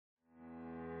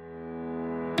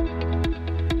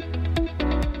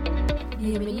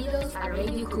Bienvenidos a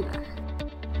Radio Cougar.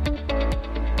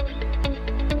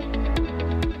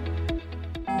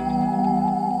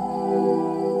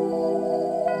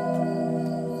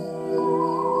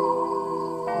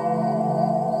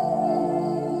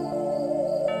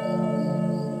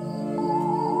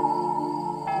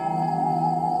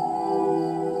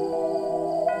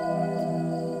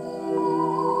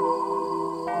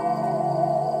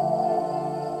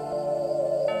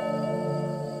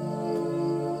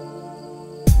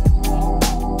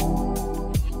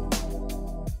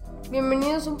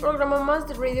 Bienvenidos a un programa más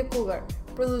de Radio Cougar,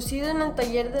 producido en el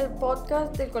taller del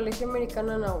podcast del Colegio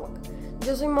Americano Anáhuac.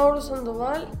 Yo soy Mauro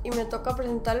Sandoval y me toca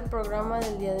presentar el programa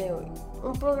del día de hoy.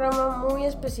 Un programa muy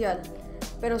especial,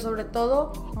 pero sobre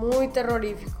todo muy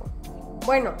terrorífico.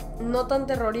 Bueno, no tan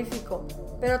terrorífico,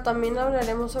 pero también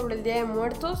hablaremos sobre el Día de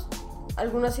Muertos,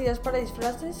 algunas ideas para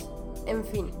disfraces, en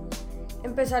fin.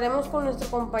 Empezaremos con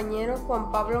nuestro compañero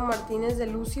Juan Pablo Martínez de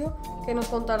Lucio, que nos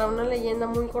contará una leyenda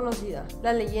muy conocida,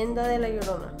 la leyenda de La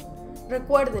Llorona.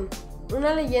 Recuerden,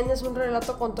 una leyenda es un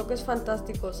relato con toques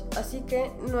fantásticos, así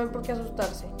que no hay por qué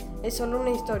asustarse, es solo una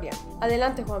historia.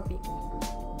 Adelante, Juanpi.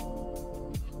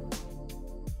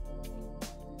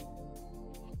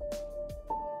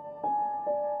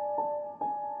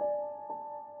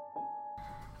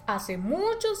 Hace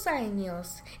muchos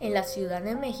años, en la Ciudad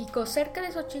de México, cerca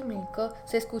de Xochimilco,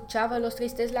 se escuchaban los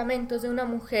tristes lamentos de una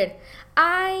mujer.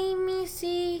 ¡Ay, mis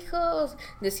hijos!,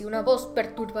 decía una voz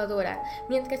perturbadora.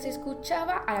 Mientras se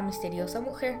escuchaba a la misteriosa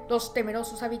mujer, los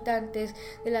temerosos habitantes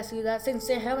de la ciudad se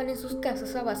encerraban en sus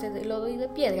casas a base de lodo y de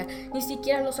piedra. Ni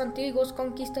siquiera los antiguos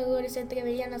conquistadores se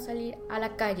atreverían a salir a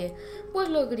la calle, pues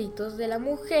los gritos de la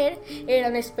mujer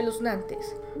eran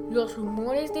espeluznantes. Los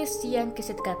rumores decían que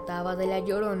se trataba de La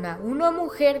Llorona, una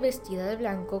mujer vestida de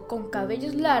blanco con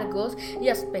cabellos largos y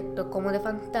aspecto como de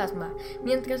fantasma.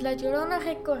 Mientras La Llorona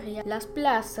recorría las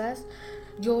plazas,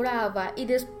 lloraba y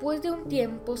después de un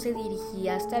tiempo se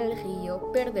dirigía hasta el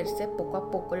río, perderse poco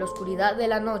a poco en la oscuridad de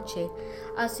la noche.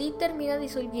 Así termina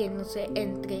disolviéndose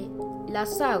entre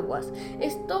las aguas.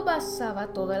 Esto pasaba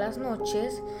todas las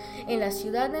noches en la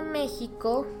Ciudad de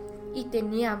México y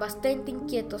tenía bastante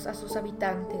inquietos a sus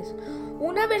habitantes.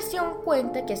 Una versión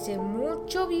cuenta que hace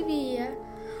mucho vivía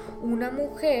una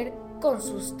mujer con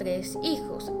sus 3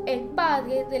 hijos. El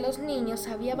padre de los niños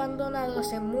había abandonado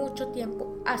hace mucho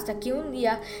tiempo, hasta que un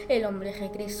día el hombre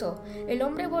regresó. El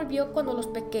hombre volvió cuando los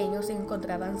pequeños se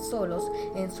encontraban solos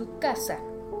en su casa.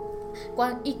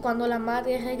 Y cuando la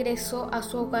madre regresó a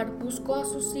su hogar, buscó a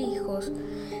sus hijos,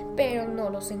 pero no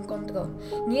los encontró,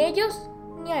 ni ellos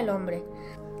ni al hombre.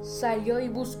 Salió y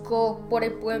buscó por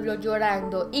el pueblo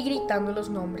llorando y gritando los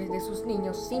nombres de sus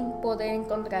niños sin poder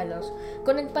encontrarlos.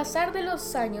 Con el pasar de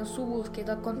los años su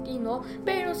búsqueda continuó,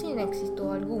 pero sin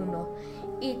éxito alguno.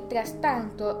 Y tras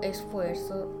tanto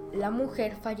esfuerzo, la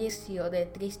mujer falleció de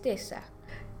tristeza.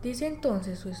 Desde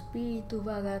entonces su espíritu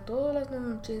vaga todas las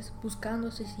noches buscando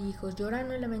a sus hijos,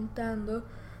 llorando y lamentando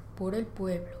por el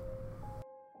pueblo.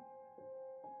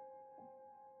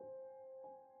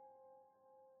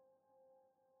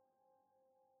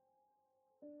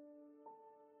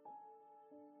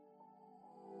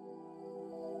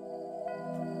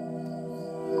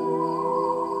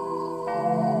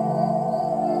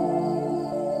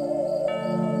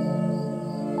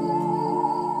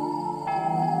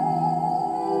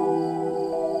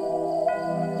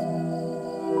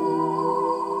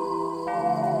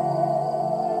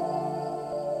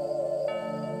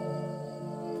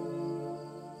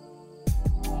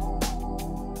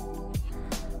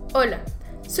 Hola,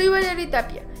 soy Valeria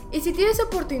Tapia y si tienes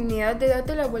oportunidad de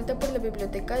darte la vuelta por la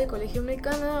biblioteca del Colegio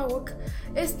Americano Anáhuac,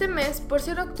 este mes, por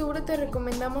ser octubre, te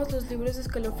recomendamos los libros de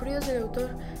escalofríos del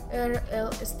autor R.L.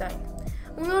 Stein,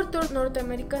 un autor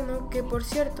norteamericano que, por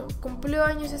cierto, cumplió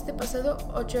años este pasado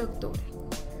 8 de octubre.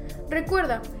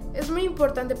 Recuerda, es muy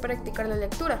importante practicar la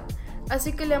lectura,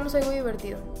 así que leamos algo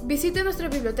divertido. Visite nuestra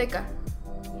biblioteca.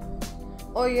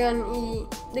 Oigan, ¿y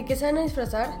de qué se van a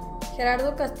disfrazar?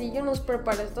 Gerardo Castillo nos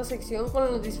preparó esta sección con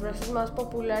los disfraces más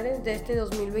populares de este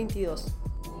 2022.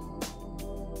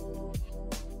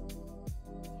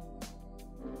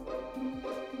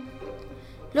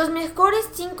 Los mejores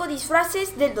 5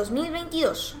 disfraces del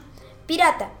 2022.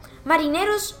 Pirata,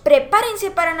 marineros, prepárense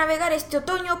para navegar este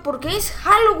otoño porque es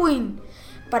Halloween.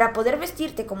 Para poder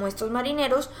vestirte como estos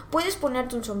marineros, puedes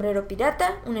ponerte un sombrero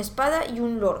pirata, una espada y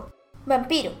un loro.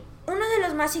 Vampiro, uno de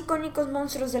los más icónicos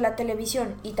monstruos de la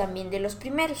televisión y también de los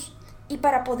primeros. Y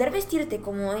para poder vestirte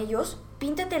como ellos,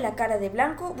 píntate la cara de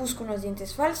blanco, busca unos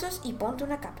dientes falsos y ponte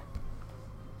una capa.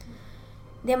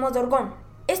 Demogorgón,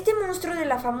 Este monstruo de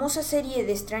la famosa serie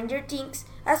de Stranger Things,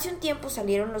 hace un tiempo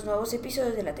salieron los nuevos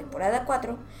episodios de la temporada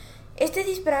 4. Este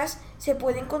disfraz se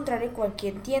puede encontrar en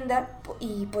cualquier tienda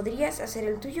y podrías hacer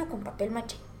el tuyo con papel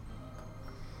maché.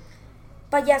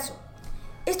 Payaso.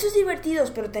 Estos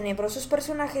divertidos pero tenebrosos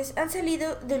personajes han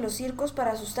salido de los circos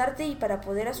para asustarte, y para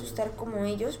poder asustar como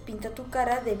ellos, pinta tu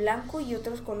cara de blanco y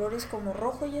otros colores como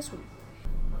rojo y azul.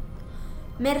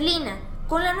 Merlina.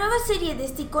 Con la nueva serie de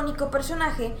este icónico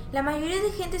personaje, la mayoría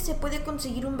de gente se puede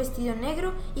conseguir un vestido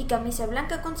negro y camisa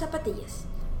blanca con zapatillas.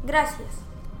 Gracias.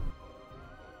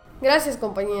 Gracias,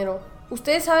 compañero.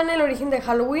 ¿Ustedes saben el origen de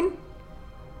Halloween?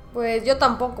 Pues yo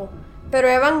tampoco, pero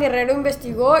Evan Guerrero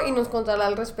investigó y nos contará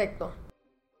al respecto.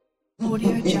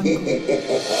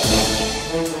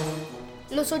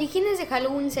 Los orígenes de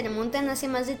Halloween se remontan hace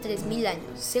más de 3.000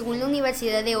 años, según la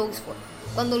Universidad de Oxford,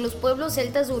 cuando los pueblos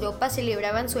celtas de Europa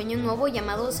celebraban su año nuevo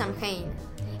llamado Samhain,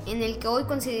 en el que hoy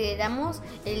consideramos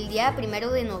el día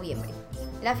 1 de noviembre.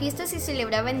 La fiesta se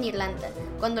celebraba en Irlanda,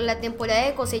 cuando la temporada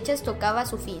de cosechas tocaba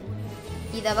su fin,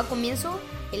 y daba comienzo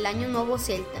el año nuevo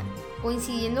celta,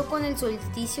 coincidiendo con el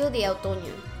solsticio de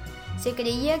otoño. Se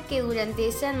creía que durante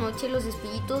esa noche los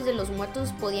espíritus de los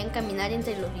muertos podían caminar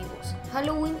entre los vivos.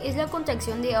 Halloween es la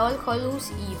contracción de All Hallows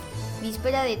Eve,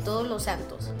 víspera de Todos los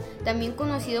Santos, también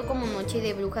conocido como Noche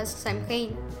de Brujas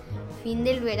Samhain, fin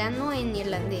del verano en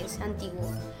irlandés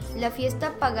antiguo. La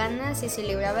fiesta pagana se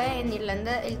celebraba en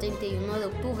Irlanda el 31 de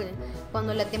octubre,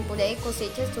 cuando la temporada de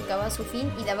cosechas tocaba su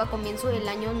fin y daba comienzo el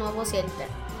año nuevo celta.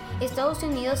 Estados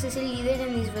Unidos es el líder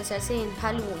en disfrazarse en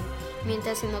Halloween,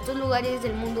 mientras en otros lugares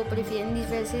del mundo prefieren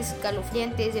disfraces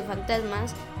escalofriantes de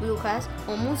fantasmas, brujas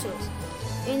o monstruos.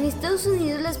 En Estados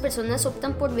Unidos las personas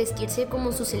optan por vestirse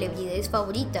como sus celebridades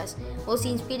favoritas o se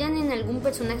inspiran en algún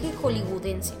personaje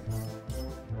hollywoodense.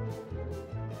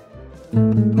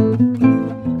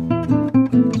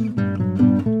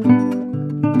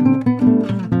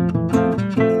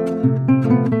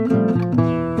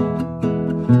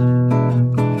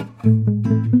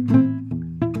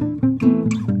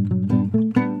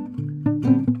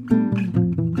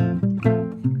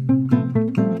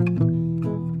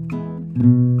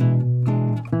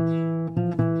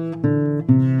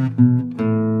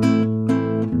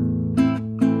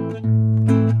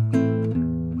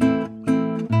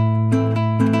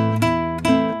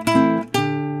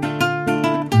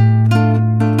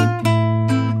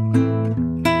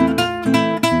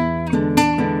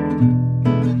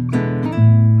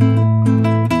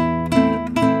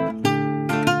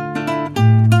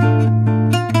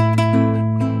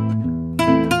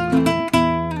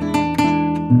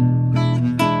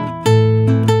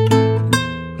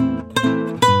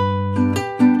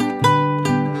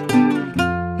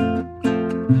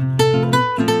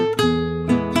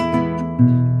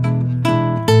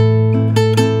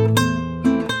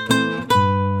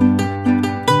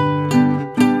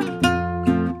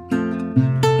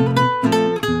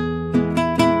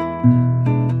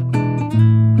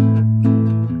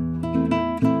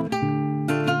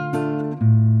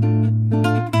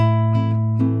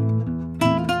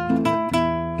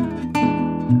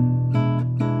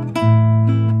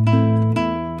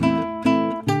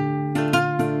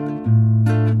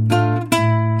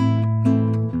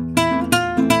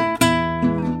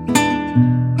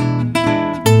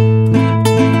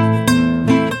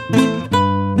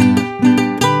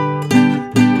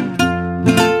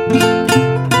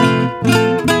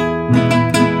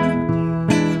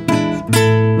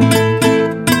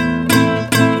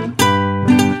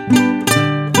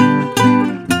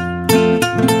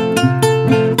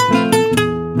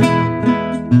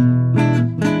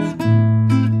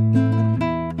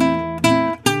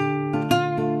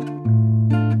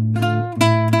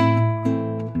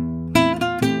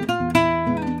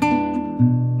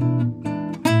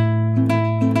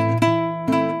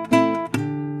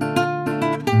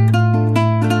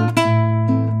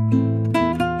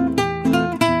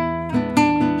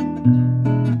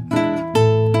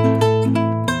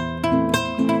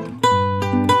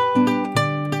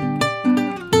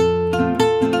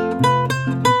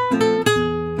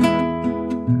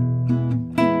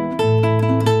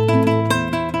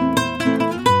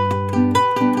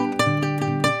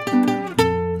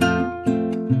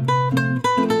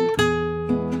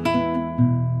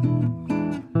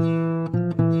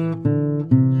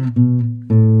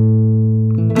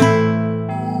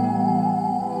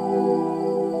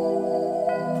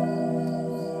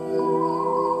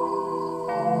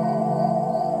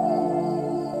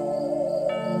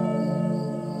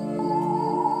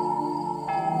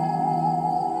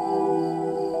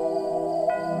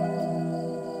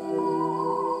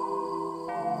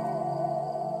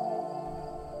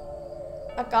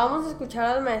 Acabamos de escuchar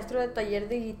al maestro de taller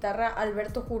de guitarra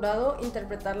Alberto Jurado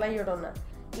interpretar La Llorona,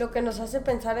 lo que nos hace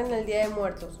pensar en el Día de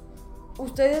Muertos.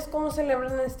 ¿Ustedes cómo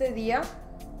celebran este día?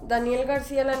 Daniel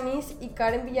García Lanís y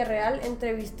Karen Villarreal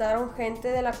entrevistaron gente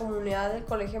de la comunidad del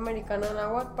Colegio Americano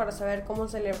Anáhuac para saber cómo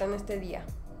celebran este día.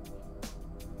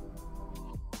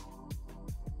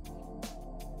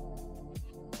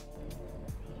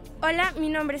 Hola, mi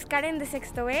nombre es Karen de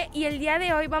Sexto B y el día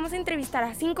de hoy vamos a entrevistar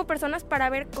a 5 personas para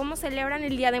ver cómo celebran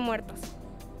el Día de Muertos.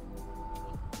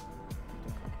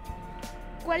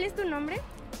 ¿Cuál es tu nombre?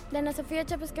 Dana Sofía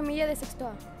Chávez Camilla de Sexto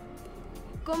A.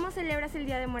 ¿Cómo celebras el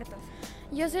Día de Muertos?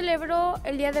 Yo celebro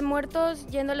el Día de Muertos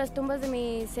yendo a las tumbas de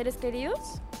mis seres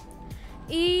queridos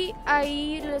y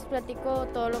ahí les platico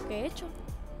todo lo que he hecho.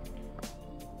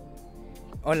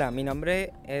 Hola, mi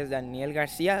nombre es Daniel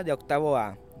García de Octavo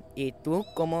A. ¿Y tú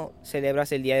cómo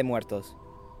celebras el Día de Muertos?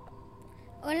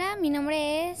 Hola, mi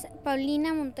nombre es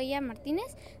Paulina Montoya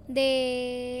Martínez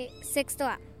de Sexto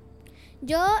A.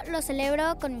 Yo lo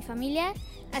celebro con mi familia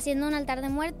haciendo un altar de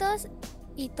muertos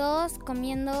y todos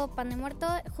comiendo pan de muerto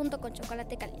junto con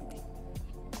chocolate caliente.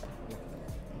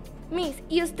 Miss,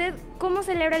 ¿y usted cómo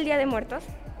celebra el Día de Muertos?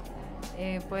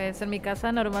 Pues en mi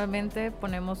casa normalmente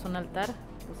ponemos un altar,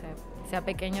 sea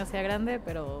pequeño o sea grande,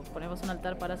 pero ponemos un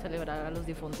altar para celebrar a los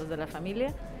difuntos de la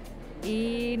familia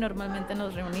y normalmente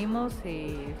nos reunimos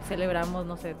y celebramos,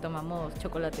 tomamos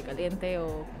chocolate caliente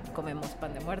o comemos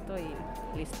pan de muerto y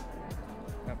listo.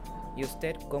 ¿Y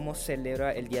usted cómo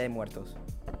celebra el Día de Muertos?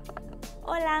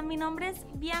 Hola, mi nombre es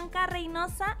Bianca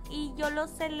Reynosa y yo lo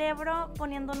celebro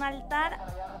poniendo un altar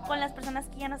con las personas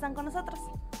que ya no están con nosotros.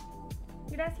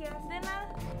 Gracias. De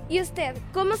nada. ¿Y usted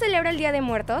cómo celebra el Día de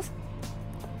Muertos?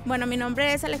 Bueno, mi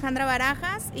nombre es Alejandra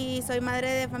Barajas y soy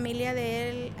madre de familia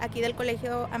aquí del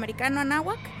Colegio Americano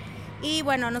Anáhuac. Y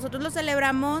bueno, nosotros lo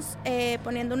celebramos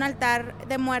poniendo un altar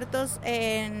de muertos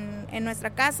en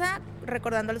nuestra casa,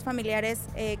 recordando a los familiares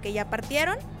que ya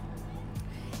partieron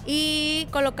y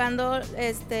colocando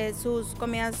sus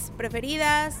comidas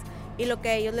preferidas y lo que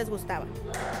a ellos les gustaba.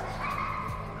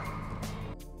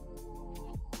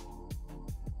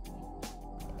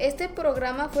 Este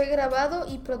programa fue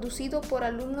grabado y producido por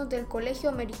alumnos del Colegio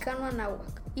Americano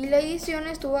Anáhuac y la edición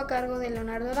estuvo a cargo de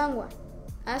Leonardo Arangua.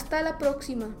 Hasta la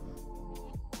próxima.